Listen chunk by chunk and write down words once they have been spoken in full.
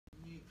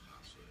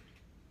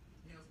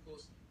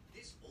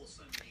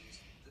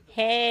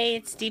Hey,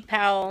 it's Dee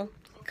Powell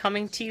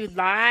coming to you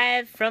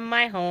live from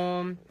my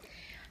home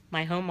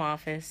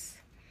office.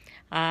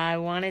 I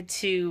wanted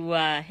to,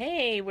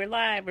 hey, we're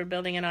live, we're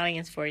building an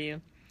audience for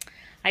you.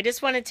 I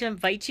just wanted to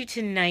invite you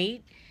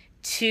tonight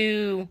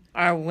to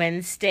our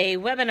Wednesday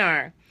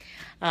webinar.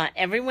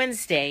 Every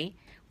Wednesday,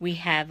 we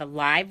have a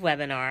live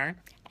webinar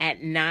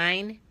at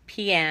 9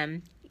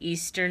 p.m.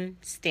 Eastern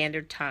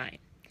Standard Time.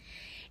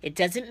 It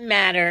doesn't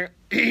matter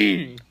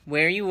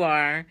where you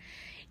are.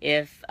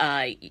 If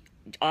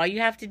all you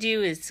have to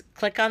do is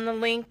click on the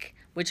link,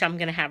 which I'm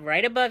going to have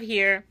right above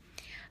here.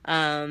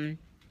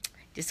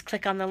 Just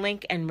click on the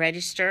link and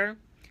register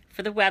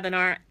for the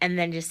webinar, and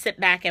then just sit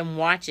back and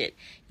watch it.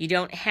 You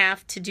don't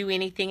have to do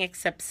anything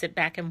except sit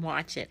back and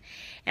watch it.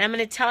 And I'm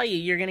going to tell you,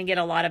 you're going to get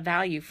a lot of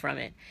value from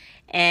it.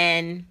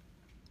 And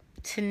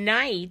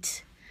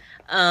tonight,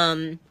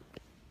 wow,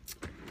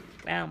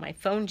 my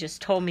phone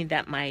just told me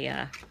that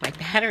my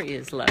battery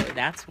is low.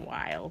 That's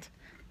wild.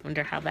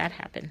 Wonder how that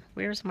happened.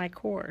 Where's my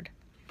cord?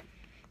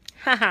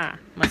 Haha,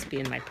 must be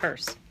in my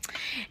purse.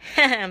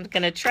 I'm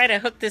going to try to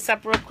hook this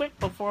up real quick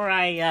before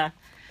I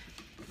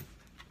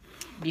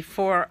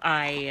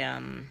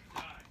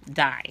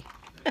die.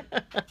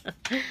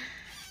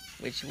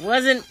 Which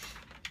wasn't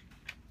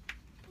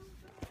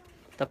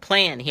the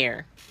plan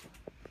here.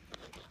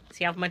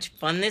 See how much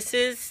fun this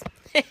is?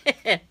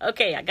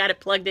 Okay, I got it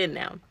plugged in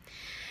now.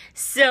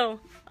 So,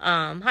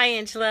 hi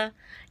Angela.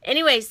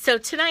 Anyway, so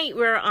tonight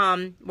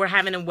we're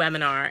having a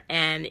webinar,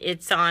 and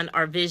it's on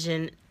our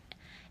vision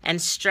and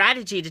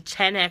strategy to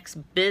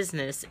 10x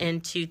business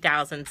in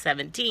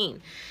 2017.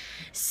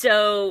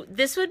 So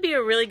this would be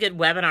a really good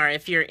webinar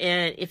if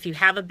you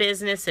have a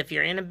business, if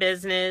you're in a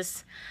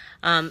business,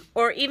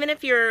 or even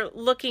if you're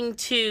looking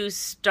to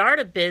start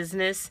a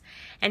business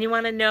and you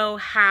want to know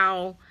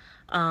how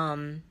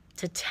to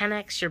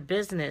 10x your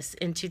business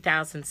in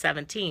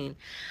 2017.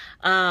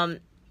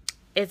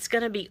 It's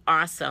going to be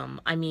awesome.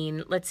 I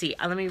mean, let's see.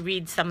 Let me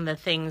read some of the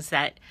things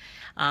that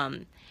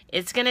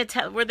it's going to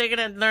tell, where they're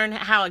going to learn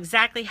how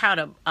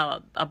to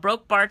a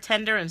broke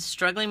bartender and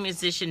struggling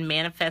musician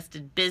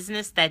manifested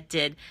business that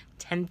did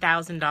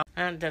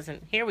 $10,000.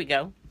 Here we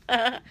go.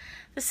 The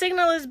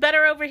signal is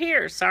better over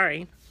here.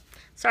 Sorry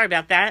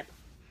about that.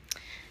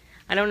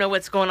 I don't know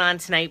what's going on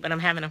tonight, but I'm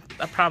having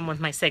a problem with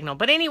my signal.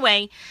 But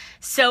anyway,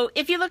 so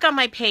if you look on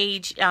my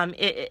page,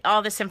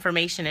 all this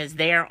information is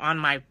there on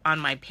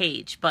my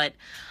page. But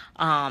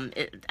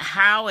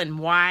how and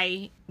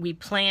why we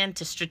plan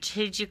to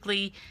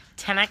strategically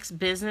 10x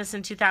business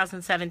in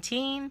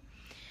 2017,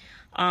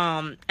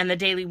 and the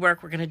daily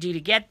work we're going to do to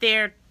get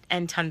there,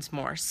 and tons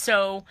more.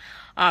 So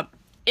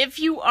if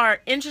you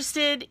are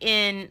interested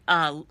in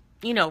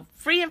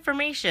free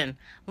information,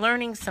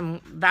 learning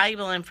some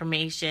valuable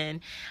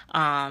information,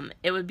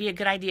 it would be a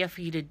good idea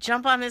for you to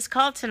jump on this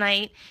call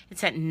tonight.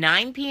 It's at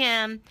 9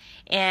 p.m.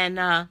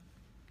 and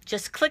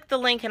just click the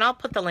link, and I'll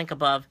put the link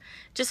above.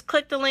 Just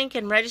click the link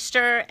and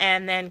register,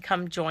 and then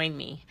come join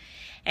me.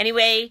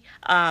 Anyway,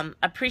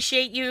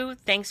 appreciate you.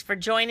 Thanks for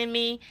joining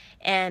me.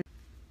 And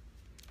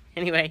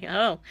anyway,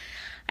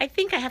 I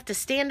think I have to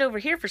stand over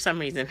here for some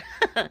reason.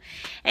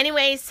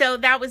 Anyway, so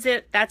that was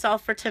it. That's all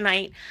for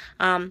tonight.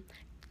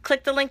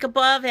 Click the link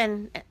above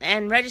and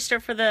register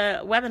for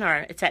the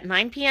webinar. It's at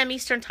 9 p.m.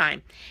 Eastern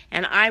Time.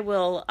 And I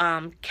will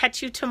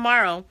catch you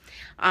tomorrow.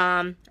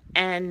 And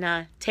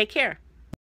take care.